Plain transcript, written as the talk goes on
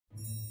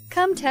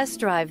Come test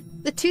drive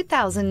the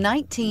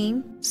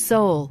 2019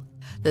 Soul.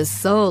 The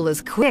Soul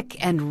is quick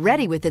and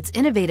ready with its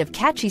innovative,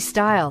 catchy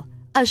style,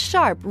 a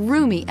sharp,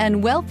 roomy,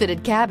 and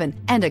well-fitted cabin,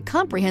 and a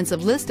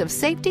comprehensive list of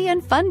safety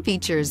and fun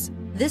features.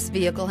 This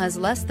vehicle has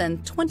less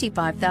than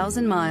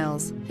 25,000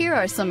 miles. Here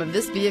are some of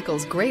this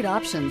vehicle's great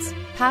options: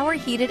 power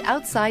heated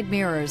outside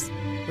mirrors,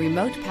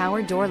 remote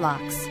power door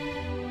locks,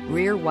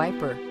 rear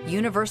wiper,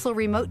 universal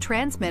remote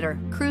transmitter,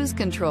 cruise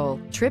control,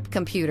 trip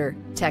computer,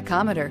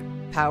 tachometer,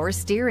 power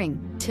steering,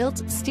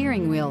 tilt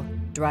steering wheel,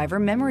 driver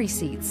memory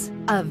seats.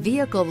 A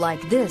vehicle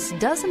like this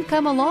doesn't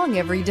come along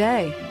every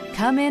day.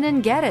 Come in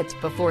and get it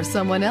before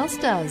someone else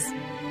does.